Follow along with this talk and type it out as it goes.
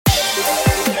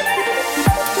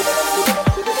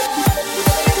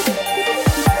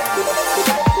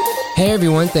Hey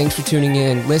everyone, thanks for tuning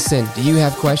in. Listen, do you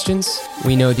have questions?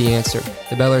 We know the answer.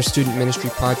 The Bellaire Student Ministry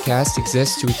Podcast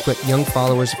exists to equip young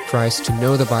followers of Christ to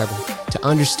know the Bible, to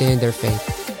understand their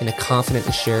faith, and to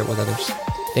confidently share it with others.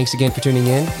 Thanks again for tuning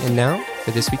in, and now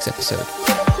for this week's episode.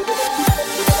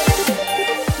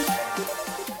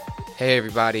 Hey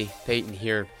everybody, Peyton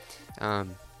here. I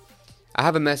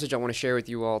have a message I want to share with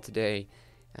you all today.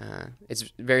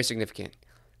 It's very significant.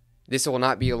 This will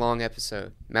not be a long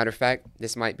episode. Matter of fact,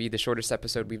 this might be the shortest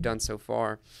episode we've done so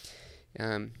far.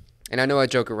 And I know I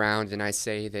joke around and I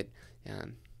say that,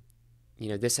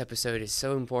 this episode is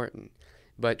so important.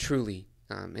 But truly,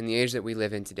 in the age that we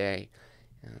live in today,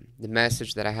 the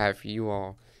message that I have for you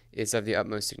all is of the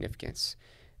utmost significance.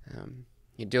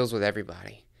 It deals with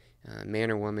everybody,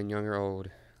 man or woman, young or old,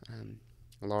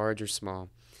 large or small.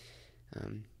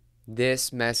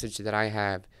 This message that I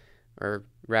have, or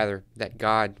rather that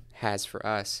God has for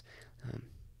us,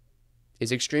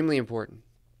 is extremely important.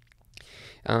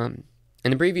 In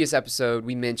the previous episode,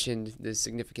 we mentioned the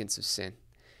significance of sin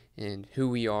and who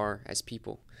we are as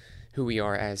people, who we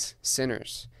are as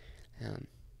sinners,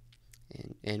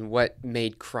 and what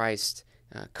made Christ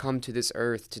come to this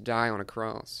earth to die on a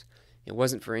cross. It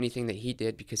wasn't for anything that he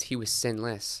did because he was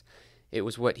sinless. It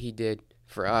was what he did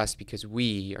for us because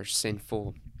we are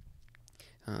sinful.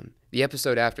 The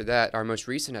episode after that, our most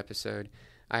recent episode,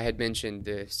 I had mentioned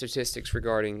the statistics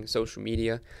regarding social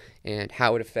media and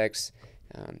how it affects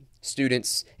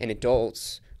students and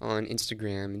adults on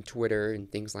Instagram and Twitter and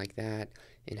things like that,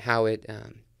 and how it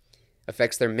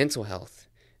affects their mental health,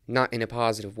 not in a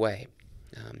positive way.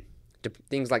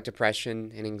 Things like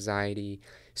depression and anxiety,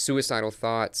 suicidal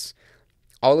thoughts,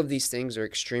 all of these things are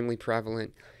extremely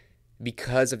prevalent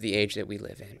because of the age that we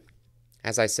live in.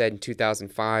 As I said, in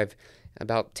 2005,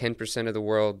 about 10% of the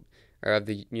world, or of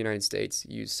the United States,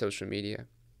 use social media.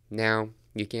 Now,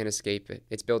 you can't escape it.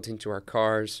 It's built into our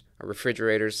cars, our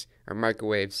refrigerators, our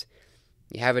microwaves.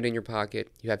 You have it in your pocket.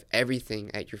 You have everything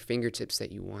at your fingertips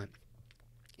that you want.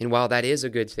 And while that is a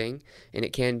good thing, and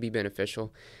it can be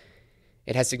beneficial,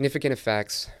 it has significant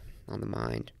effects on the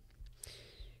mind.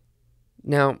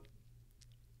 Now,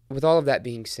 with all of that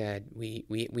being said, we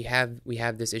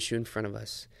have this issue in front of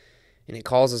us, and it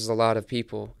causes a lot of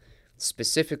people,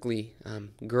 specifically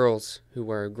girls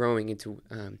who are growing into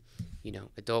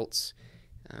adults,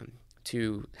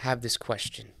 to have this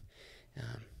question: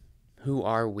 who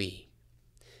are we?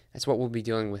 That's what we'll be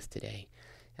dealing with today.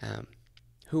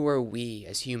 Who are we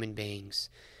as human beings?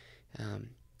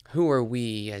 Who are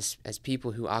we as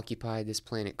people who occupy this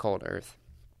planet called Earth?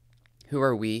 Who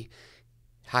are we?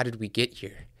 How did we get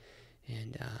here?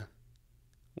 And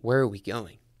where are we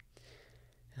going?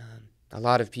 A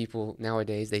lot of people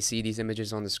nowadays, they see these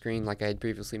images on the screen, like I had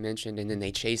previously mentioned, and then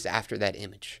they chase after that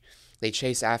image. They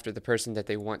chase after the person that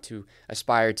they want to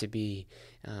aspire to be,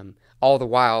 all the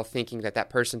while thinking that that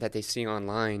person that they see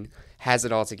online has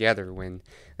it all together, when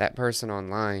that person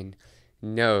online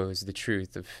knows the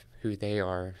truth of who they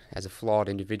are as a flawed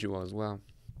individual as well.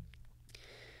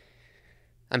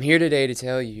 I'm here today to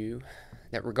tell you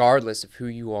that regardless of who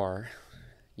you are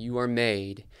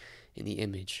made in the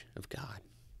image of God.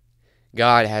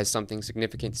 God has something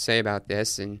significant to say about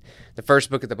this in the first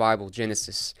book of the Bible,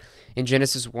 Genesis. In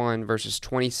Genesis 1, verses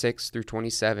 26 through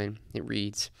 27, it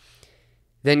reads,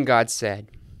 "Then God said,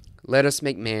 'Let us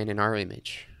make man in our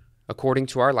image, according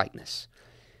to our likeness,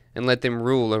 and let them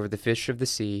rule over the fish of the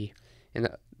sea, and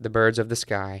the birds of the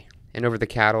sky, and over the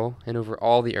cattle, and over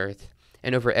all the earth,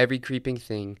 and over every creeping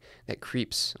thing that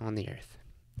creeps on the earth.'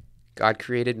 God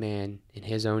created man in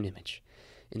his own image.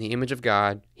 In the image of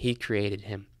God, he created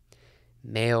him.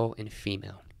 Male and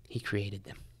female, he created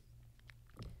them."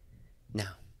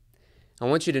 Now, I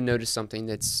want you to notice something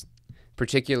that's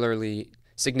particularly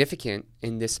significant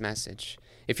in this message.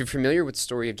 If you're familiar with the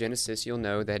story of Genesis, you'll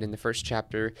know that in the first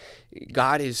chapter,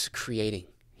 God is creating.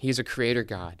 He is a creator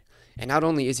God. And not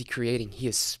only is he creating, he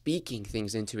is speaking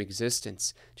things into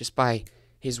existence just by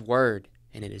his word,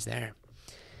 and it is there.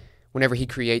 Whenever he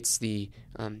creates the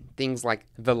things like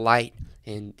the light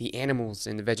and the animals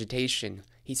and the vegetation,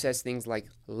 he says things like,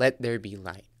 "Let there be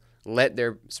light. Let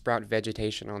there sprout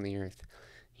vegetation on the earth.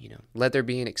 Let there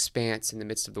be an expanse in the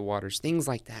midst of the waters," things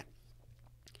like that.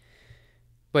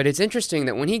 But it's interesting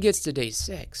that when he gets to day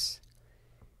 6,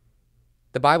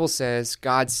 the Bible says,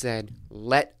 God said,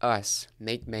 "Let us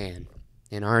make man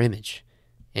in our image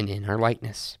and in our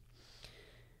likeness."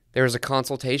 There is a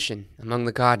consultation among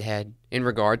the Godhead in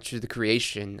regard to the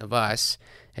creation of us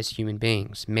as human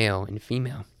beings, male and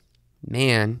female.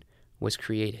 Man was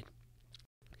created.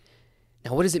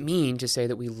 Now, what does it mean to say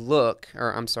that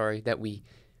that we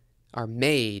are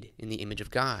made in the image of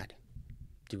God?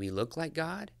 Do we look like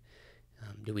God?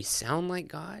 Do we sound like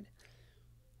God?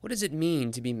 What does it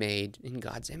mean to be made in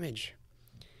God's image?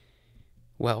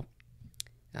 Well,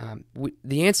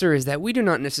 the answer is that we do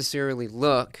not necessarily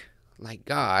look like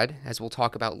God, as we'll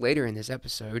talk about later in this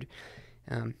episode,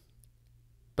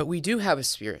 but we do have a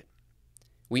spirit.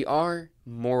 We are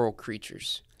moral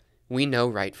creatures. We know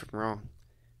right from wrong.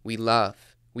 We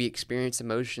love. We experience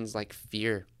emotions like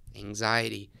fear,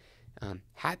 anxiety,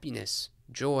 happiness,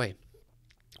 joy.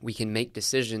 We can make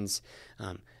decisions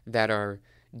that are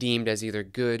deemed as either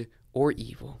good or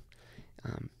evil.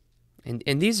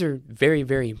 And these are very,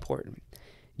 very important.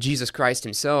 Jesus Christ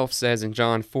himself says in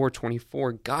John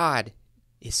 4:24, God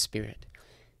is spirit,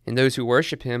 and those who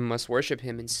worship him must worship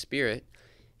him in spirit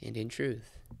and in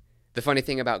truth. The funny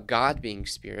thing about God being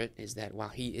spirit is that while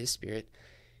he is spirit,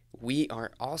 we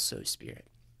are also spirit.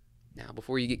 Now,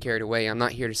 before you get carried away, I'm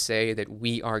not here to say that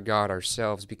we are God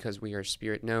ourselves because we are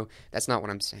spirit. No, that's not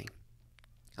what I'm saying.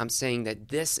 I'm saying that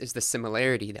this is the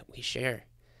similarity that we share.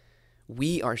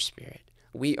 We are spirit.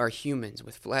 We are humans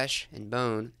with flesh and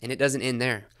bone, and it doesn't end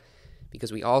there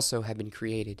because we also have been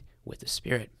created with a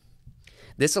spirit.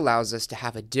 This allows us to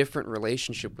have a different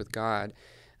relationship with God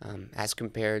as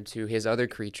compared to his other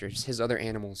creatures, his other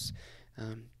animals.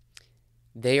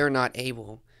 They are not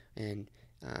able, and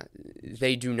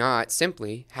they do not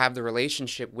simply have the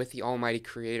relationship with the Almighty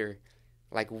Creator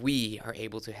like we are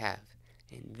able to have.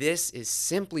 And this is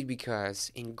simply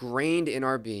because ingrained in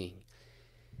our being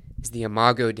is the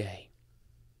Imago Dei.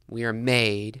 We are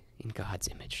made in God's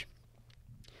image.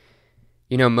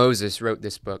 You know, Moses wrote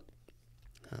this book,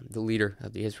 the leader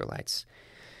of the Israelites.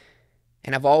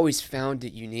 And I've always found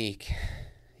it unique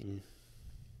and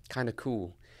kind of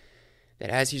cool that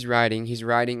as he's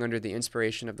writing under the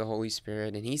inspiration of the Holy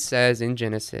Spirit. And he says in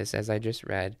Genesis, as I just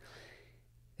read,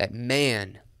 that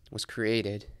man was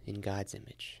created in God's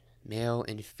image. Male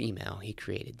and female, he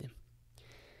created them.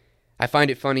 I find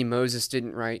it funny Moses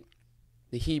didn't write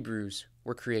the Hebrews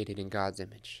were created in God's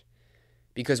image,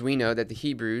 because we know that the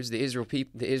Hebrews, the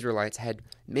Israelites, had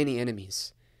many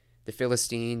enemies. The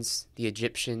Philistines, the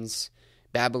Egyptians,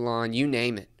 Babylon, you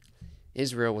name it.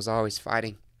 Israel was always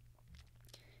fighting.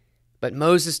 But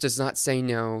Moses does not say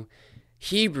no.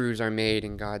 Hebrews are made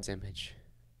in God's image.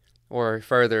 Or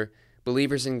further,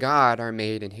 believers in God are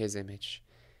made in his image.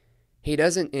 He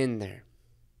doesn't end there.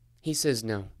 He says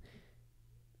no.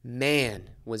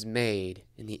 Man was made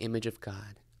in the image of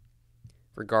God.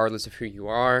 Regardless of who you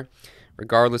are,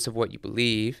 regardless of what you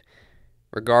believe,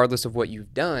 regardless of what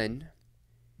you've done,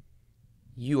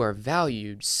 you are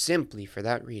valued simply for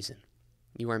that reason.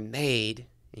 You are made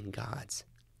in God's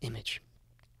image.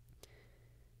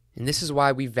 And this is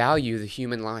why we value the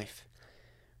human life.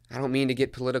 I don't mean to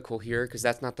get political here because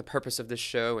that's not the purpose of this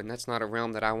show and that's not a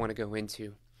realm that I want to go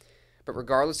into. But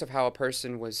regardless of how a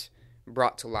person was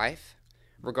brought to life,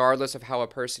 regardless of how a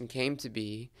person came to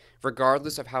be,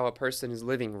 regardless of how a person is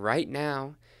living right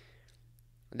now,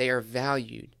 they are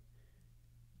valued.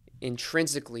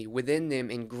 Intrinsically within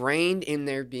them, ingrained in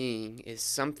their being, is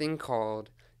something called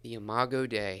the Imago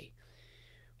Dei,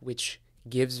 which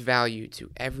gives value to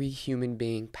every human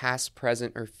being, past,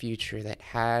 present, or future, that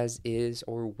has, is,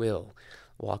 or will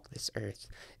walk this earth.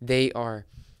 They are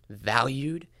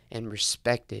valued and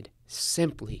respected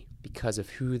simply because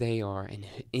of who they are and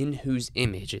in whose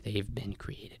image they have been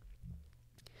created.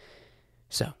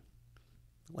 So,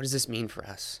 what does this mean for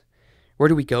us? Where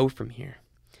do we go from here?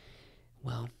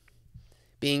 Well,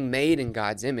 being made in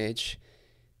God's image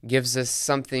gives us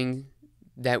something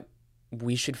that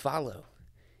we should follow.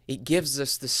 It gives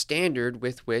us the standard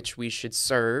with which we should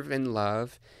serve and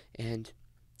love and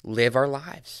live our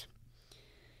lives.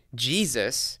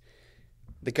 Jesus,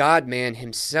 the God-man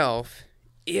himself,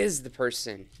 is the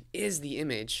person, is the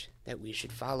image that we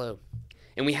should follow.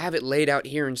 And we have it laid out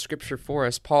here in Scripture for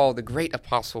us. Paul, the great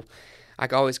apostle, I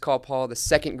always call Paul the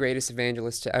second greatest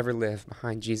evangelist to ever live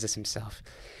behind Jesus himself.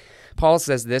 Paul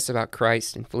says this about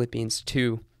Christ in Philippians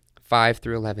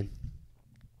 2:5-11.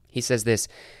 He says this,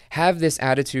 "Have this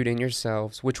attitude in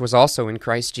yourselves, which was also in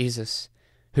Christ Jesus,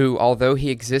 who, although he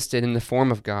existed in the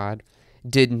form of God,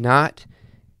 did not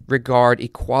regard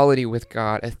equality with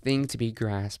God a thing to be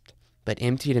grasped, but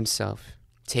emptied himself,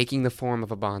 taking the form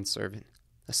of a bondservant,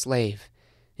 a slave,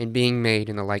 and being made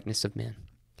in the likeness of men.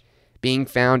 Being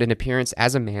found in appearance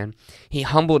as a man, he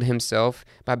humbled himself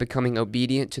by becoming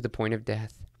obedient to the point of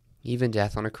death, even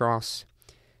death on a cross.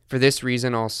 For this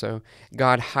reason also,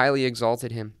 God highly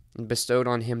exalted him and bestowed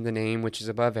on him the name which is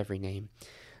above every name,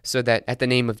 so that at the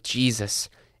name of Jesus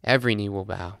every knee will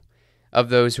bow, of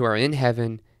those who are in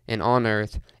heaven and on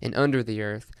earth and under the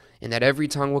earth, and that every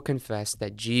tongue will confess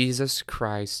that Jesus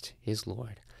Christ is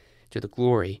Lord, to the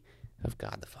glory of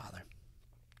God the Father."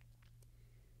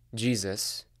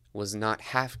 Jesus was not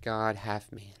half God,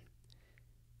 half man.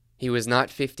 He was not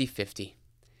 50-50.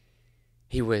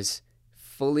 He was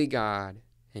fully God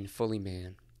and fully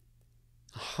man.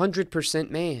 100%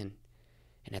 man,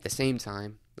 and at the same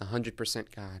time,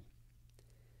 100% God.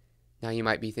 Now you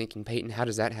might be thinking, Peyton, how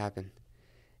does that happen?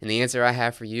 And the answer I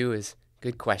have for you is,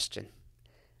 good question.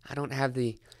 I don't have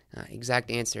the exact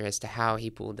answer as to how he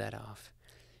pulled that off.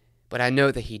 But I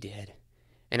know that he did.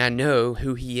 And I know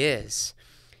who he is.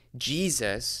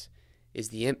 Jesus is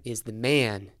the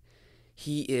man.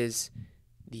 He is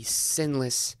the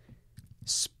sinless,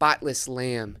 spotless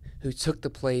lamb who took the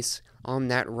place on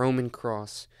that Roman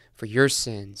cross for your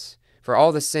sins, for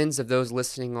all the sins of those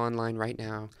listening online right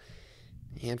now,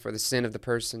 and for the sin of the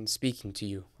person speaking to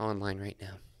you online right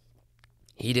now.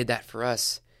 He did that for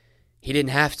us. He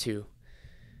didn't have to,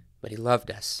 but he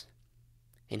loved us.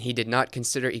 And he did not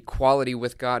consider equality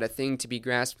with God a thing to be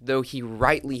grasped, though he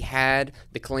rightly had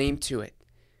the claim to it.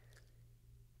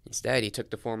 Instead, he took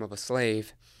the form of a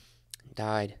slave and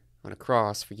died on a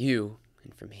cross for you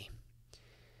and for me.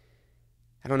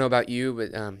 I don't know about you,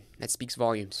 but that speaks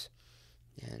volumes.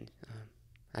 And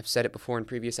I've said it before in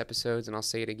previous episodes, and I'll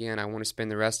say it again. I want to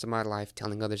spend the rest of my life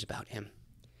telling others about him.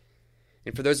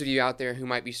 And for those of you out there who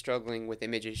might be struggling with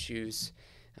image issues,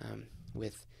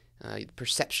 with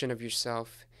perception of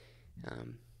yourself,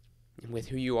 and with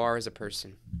who you are as a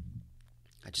person,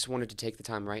 I just wanted to take the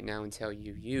time right now and tell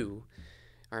you, you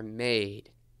are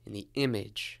made in the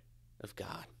image of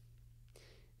God.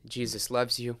 Jesus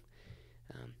loves you.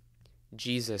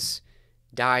 Jesus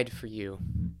died for you.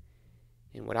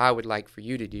 And what I would like for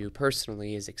you to do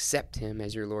personally is accept him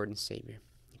as your Lord and Savior.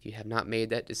 If you have not made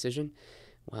that decision,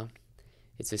 well,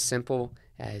 it's as simple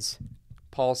as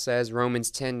Paul says,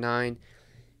 Romans 10:9,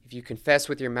 if you confess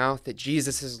with your mouth that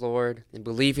Jesus is Lord and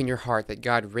believe in your heart that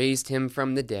God raised him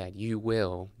from the dead, you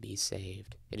will be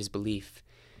saved. It is belief,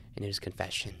 and it is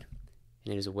confession,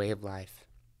 and it is a way of life.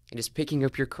 It is picking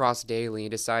up your cross daily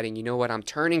and deciding, you know what, I'm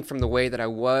turning from the way that I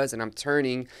was, and I'm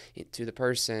turning to the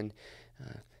person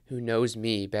who knows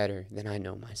me better than I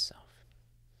know myself.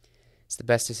 It's the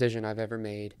best decision I've ever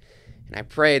made, and I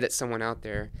pray that someone out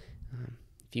there,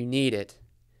 if you need it,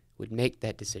 would make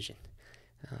that decision.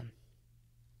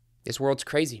 This world's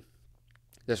crazy.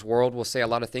 This world will say a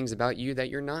lot of things about you that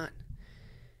you're not,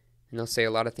 and they'll say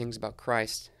a lot of things about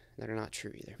Christ that are not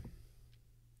true either.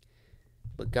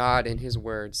 But God in his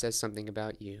word says something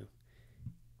about you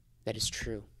that is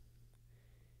true.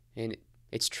 And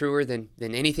it's truer than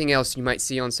anything else you might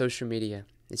see on social media.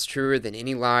 It's truer than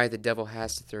any lie the devil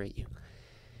has to throw at you.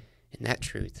 And that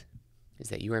truth is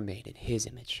that you are made in his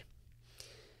image.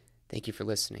 Thank you for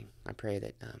listening. I pray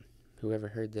that whoever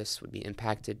heard this would be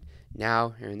impacted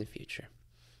now or in the future.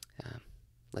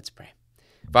 Let's pray.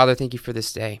 Father, thank you for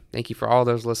this day. Thank you for all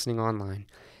those listening online.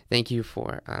 Thank you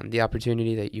for the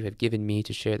opportunity that you have given me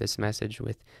to share this message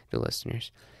with the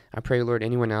listeners. I pray, Lord,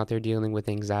 anyone out there dealing with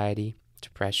anxiety,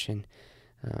 depression,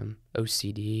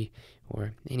 OCD,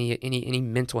 or any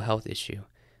mental health issue,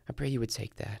 I pray you would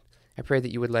take that. I pray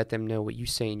that you would let them know what you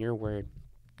say in your word,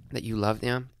 that you love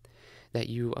them, that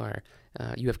you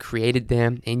have created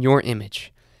them in your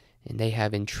image, and they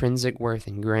have intrinsic worth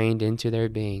ingrained into their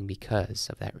being because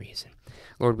of that reason.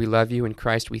 Lord, we love you in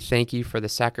Christ. We thank you for the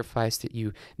sacrifice that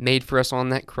you made for us on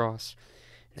that cross.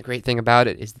 And the great thing about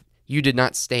it is you did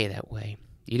not stay that way.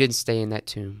 You didn't stay in that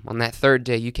tomb. On that third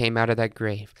day, you came out of that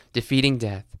grave, defeating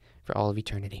death for all of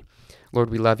eternity. Lord,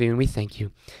 we love you and we thank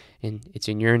you. And it's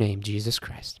in your name, Jesus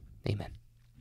Christ. Amen.